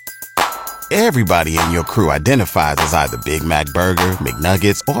Everybody in your crew identifies as either Big Mac Burger,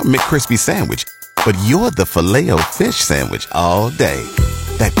 McNuggets, or McCrispy Sandwich. But you're the Filet-O-Fish Sandwich all day.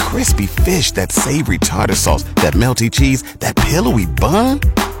 That crispy fish, that savory tartar sauce, that melty cheese, that pillowy bun.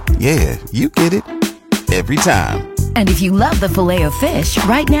 Yeah, you get it. Every time. And if you love the Filet-O-Fish,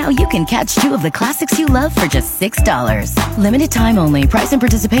 right now you can catch two of the classics you love for just $6. Limited time only. Price and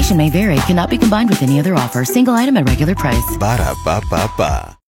participation may vary. Cannot be combined with any other offer. Single item at regular price.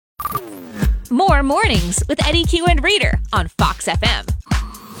 Ba-da-ba-ba-ba. More mornings with Eddie Q and Reader on Fox FM.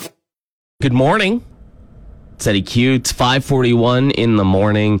 Good morning. It's Eddie Q. It's 5:41 in the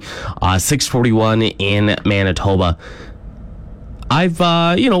morning, 6:41 in Manitoba. I've,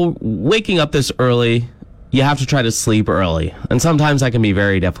 waking up this early, you have to try to sleep early. And sometimes that can be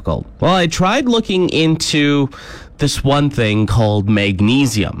very difficult. Well, I tried looking into this one thing called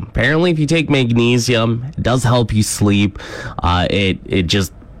magnesium. Apparently, if you take magnesium, it does help you sleep. It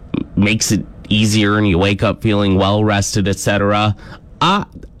just makes it easier and you wake up feeling well rested, etc. I'm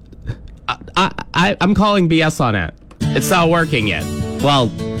calling BS on it. It's not working yet. Well,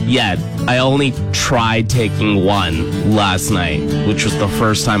 yet. I only tried taking one last night, which was the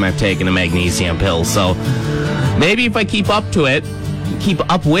first time I've taken a magnesium pill. So maybe if I keep up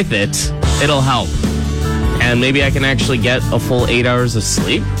with it, it'll help. And maybe I can actually get a full 8 hours of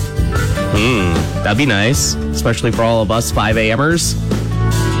sleep. That'd be nice, especially for all of us 5 a.m.ers.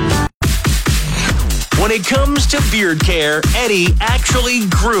 When it comes to beard care, Eddie actually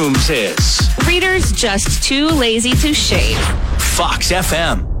grooms his. Reader's just too lazy to shave. Fox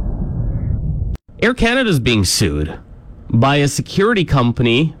FM. Air Canada is being sued by a security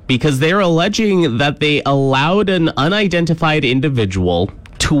company because they're alleging that they allowed an unidentified individual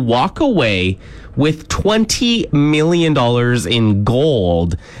to walk away with $20 million in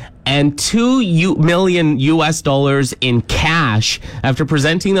gold and $2 million in cash after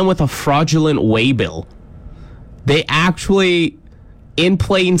presenting them with a fraudulent waybill. They actually, in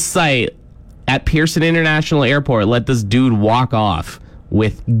plain sight, at Pearson International Airport, let this dude walk off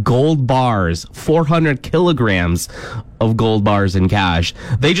with gold bars, 400 kilograms of gold bars in cash.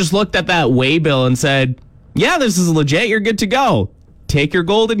 They just looked at that waybill and said, yeah, this is legit. You're good to go. Take your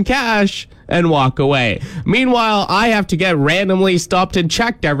gold in cash and walk away. Meanwhile, I have to get randomly stopped and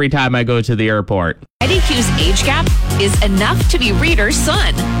checked every time I go to the airport. Eddie Q's age gap is enough to be Reader's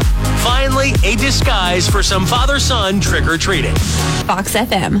son. Finally, a disguise for some father-son trick-or-treating. Fox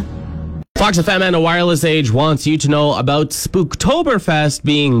FM. Fox FM and a Wireless Age wants you to know about Spooktoberfest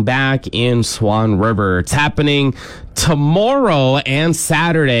being back in Swan River. It's happening tomorrow and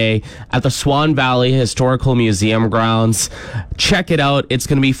Saturday at the Swan Valley Historical Museum grounds. Check it out. It's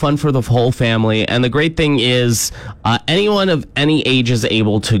going to be fun for the whole family. And the great thing is anyone of any age is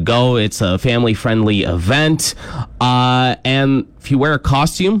able to go. It's a family-friendly event. And if you wear a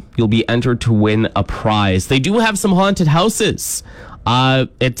costume, you'll be entered to win a prize. They do have some haunted houses.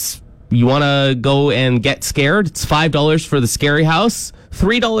 You want to go and get scared? It's $5 for the scary house,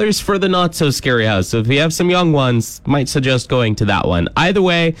 $3 for the not so scary house. So if you have some young ones, might suggest going to that one. Either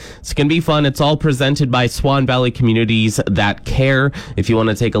way, it's going to be fun. It's all presented by Swan Valley Communities That Care. If you want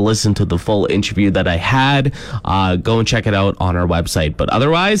to take a listen to the full interview that I had, go and check it out on our website. But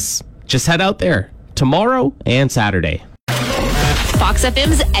otherwise, just head out there tomorrow and Saturday. Fox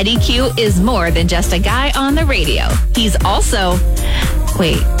FM's Eddie Q is more than just a guy on the radio. He's also...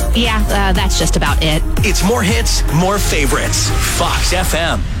 that's just about it. It's more hits, more favorites. Fox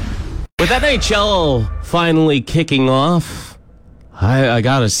FM. With NHL finally kicking off, I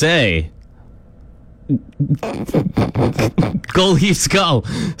gotta say, go Leafs, go.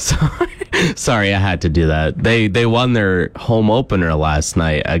 Sorry, I had to do that. They won their home opener last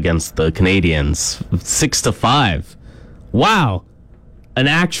night against the Canadians, 6-5. Wow, an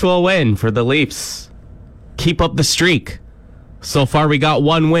actual win for the Leafs. Keep up the streak. So far, we got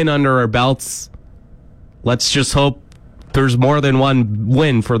one win under our belts. Let's just hope there's more than one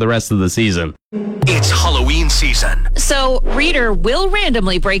win for the rest of the season. It's Halloween season. So, Reader will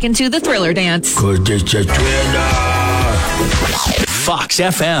randomly break into the Thriller dance. 'Cause it's a thriller. Fox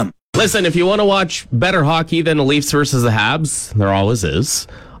FM. Listen, if you want to watch better hockey than the Leafs versus the Habs, there always is.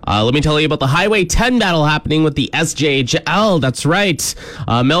 Let me tell you about the Highway 10 battle happening with the SJHL. That's right.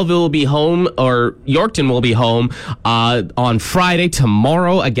 Melville will be home, or Yorkton will be home on Friday,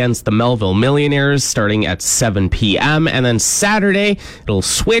 tomorrow, against the Melville Millionaires, starting at 7 p.m. And then Saturday, it'll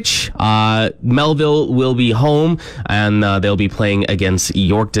switch. Melville will be home, and they'll be playing against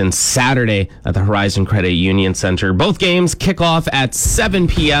Yorkton Saturday at the Horizon Credit Union Center. Both games kick off at 7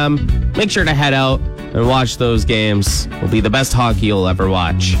 p.m. Make sure to head out and watch those games. It'll be the best hockey you'll ever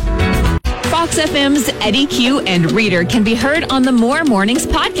watch. Fox FM's Eddie Q and Reader can be heard on the More Mornings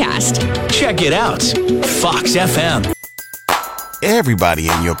podcast. Check it out. Fox FM. Everybody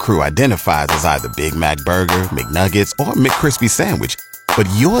in your crew identifies as either Big Mac Burger, McNuggets, or McCrispy Sandwich. But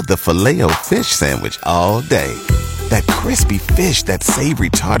you're the Filet-O-Fish Sandwich all day. That crispy fish, that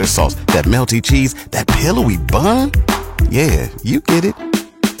savory tartar sauce, that melty cheese, that pillowy bun. Yeah, you get it.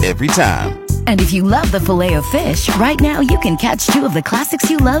 Every time. And if you love the Filet-O-Fish, right now you can catch two of the classics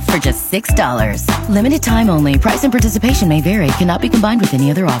you love for just $6. Limited time only. Price and participation may vary. Cannot be combined with any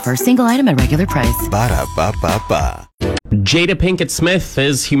other offer. Single item at regular price. Ba-da-ba-ba-ba. Jada Pinkett Smith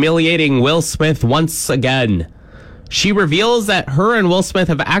is humiliating Will Smith once again. She reveals that her and Will Smith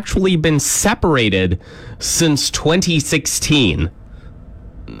have actually been separated since 2016.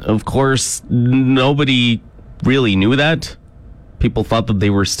 Of course, nobody really knew that. People thought that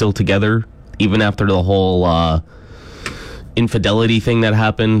they were still together, even after the whole infidelity thing that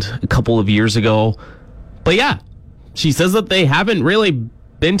happened a couple of years ago. But yeah, she says that they haven't really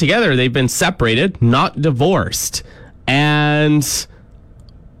been together. They've been separated, not divorced. And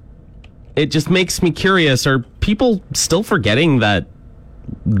it just makes me curious. Are people still forgetting that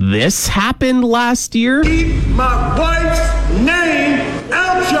this happened last year? Keep my wife's name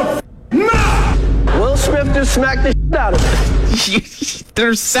out your mouth! Will Smith just smacked the shit out of her.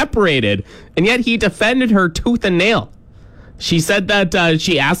 They're separated, and yet he defended her tooth and nail. She said that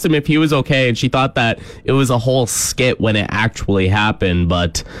she asked him if he was okay, and she thought that it was a whole skit when it actually happened.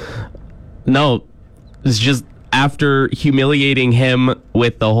 But no, it's just after humiliating him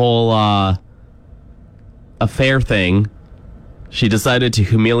with the whole affair thing, she decided to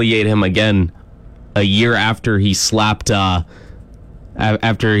humiliate him again a year after he slapped,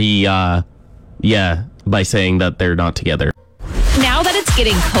 by saying that they're not together. Now that it's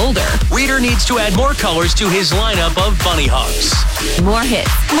getting colder, Reader needs to add more colors to his lineup of bunny hugs. more hits,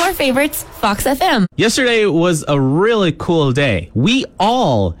 more favorites, Fox FM. Yesterday was a really cool day. We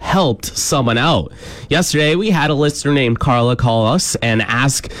all helped someone out. Yesterday, we had a listener named Carla call us and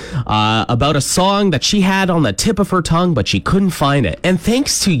ask about a song that she had on the tip of her tongue, but she couldn't find it. And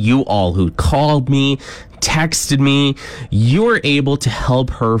thanks to you all who called me, texted me, you were able to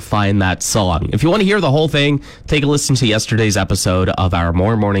help her find that song. If you want to hear the whole thing, take a listen to yesterday's episode of our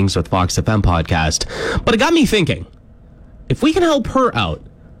More Mornings with Fox FM podcast. But it got me thinking, if we can help her out,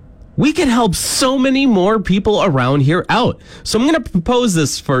 we can help so many more people around here out. So I'm going to propose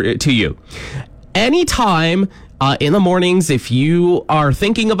this to you. Anytime in the mornings, if you are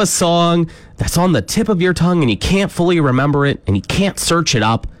thinking of a song that's on the tip of your tongue and you can't fully remember it and you can't search it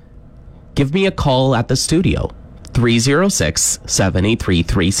up, give me a call at the studio,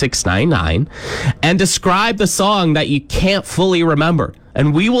 306-783-3699, and describe the song that you can't fully remember.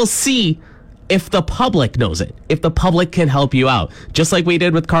 And we will see if the public knows it, if the public can help you out. Just like we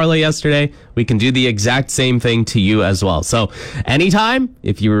did with Carla yesterday, we can do the exact same thing to you as well. So anytime,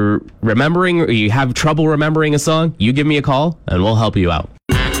 if you're remembering or you have trouble remembering a song, you give me a call and we'll help you out.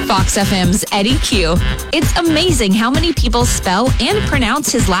 Fox FM's Eddie Q. It's amazing how many people spell and pronounce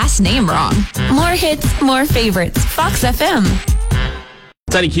his last name wrong. More hits, more favorites. Fox FM.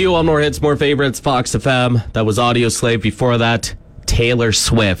 It's Eddie Q on More Hits, More Favorites, Fox FM. That was Audio Slave. Before that, Taylor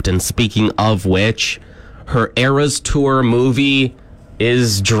Swift. And speaking of which, her Eras Tour movie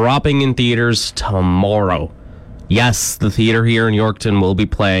is dropping in theaters tomorrow. Yes, the theater here in Yorkton will be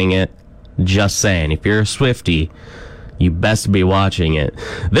playing it. Just saying, if you're a Swiftie, you best be watching it.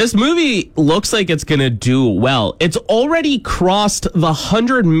 This movie looks like it's going to do well. It's already crossed the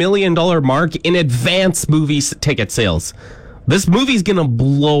 $100 million mark in advance movie ticket sales. This movie's going to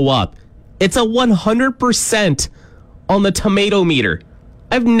blow up. It's a 100% on the tomato meter.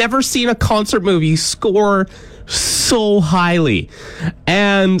 I've never seen a concert movie score so highly.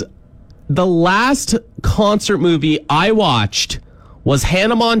 And the last concert movie I watched was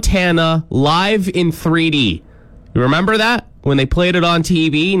Hannah Montana live in 3D. You remember that? When they played it on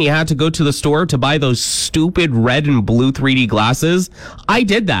TV and you had to go to the store to buy those stupid red and blue 3D glasses? I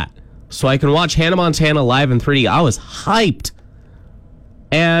did that so I can watch Hannah Montana live in 3D. I was hyped.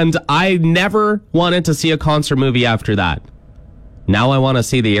 And I never wanted to see a concert movie after that. Now I want to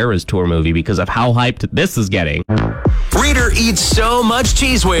see the Eras Tour movie because of how hyped this is getting. Reader eats so much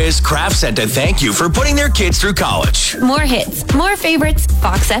Cheese Whiz, Kraft said to thank you for putting their kids through college. More hits, more favorites,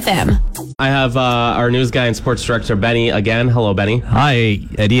 Fox FM. I have our news guy and sports director, Benny, again. Hello, Benny. Hi,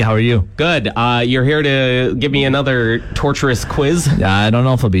 Eddie. How are you? Good. You're here to give me another torturous quiz? I don't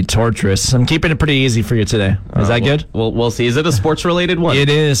know if it'll be torturous. I'm keeping it pretty easy for you today. Is that good? We'll see. Is it a sports-related one? It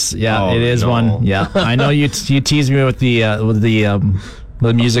is. Yeah, Oh, it is no. one. Yeah, I know you teased me with the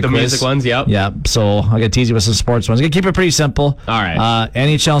The music quiz. music ones, yep. Yeah, so I'm going to tease you with some sports ones. I'm going to keep it pretty simple. All right.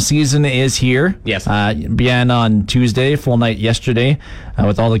 NHL season is here. Yes. Began on Tuesday, full night yesterday,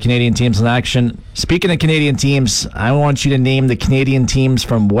 with all the Canadian teams in action. Speaking of Canadian teams, I want you to name the Canadian teams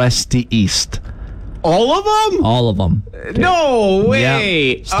from west to east. All of them? All of them. No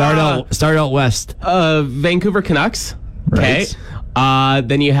way. Yeah. Start out west. Vancouver Canucks. Okay. Right.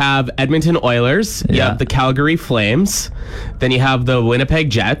 Then you have Edmonton Oilers. You Yeah. have the Calgary Flames. Then you have the Winnipeg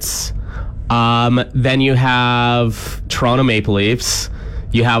Jets. Then you have Toronto Maple Leafs.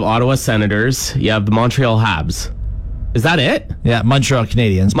 You have Ottawa Senators. You have the Montreal Habs. Is that it? Yeah, Montreal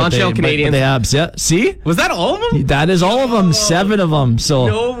Canadiens. Montreal Canadiens. But the Habs, yeah. See? Was that all of them? That is all of them. 7 of them. So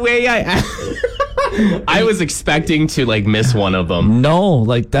No way. I was expecting to miss one of them. no,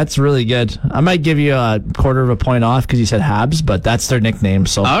 that's really good. I might give you a quarter of a point off because you said Habs, but that's their nickname.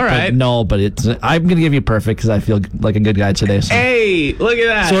 So all right. But I'm gonna give you perfect because I feel like a good guy today. So. Hey, look at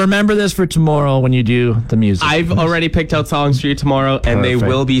that. So remember this for tomorrow when you do the music. I've already picked out songs for you tomorrow, and they Perfect.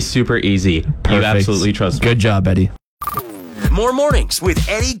 will be super easy. Perfect. You absolutely trust me. Good job, Eddie. More mornings with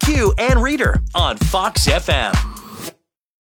Eddie Q and Reader on Fox FM.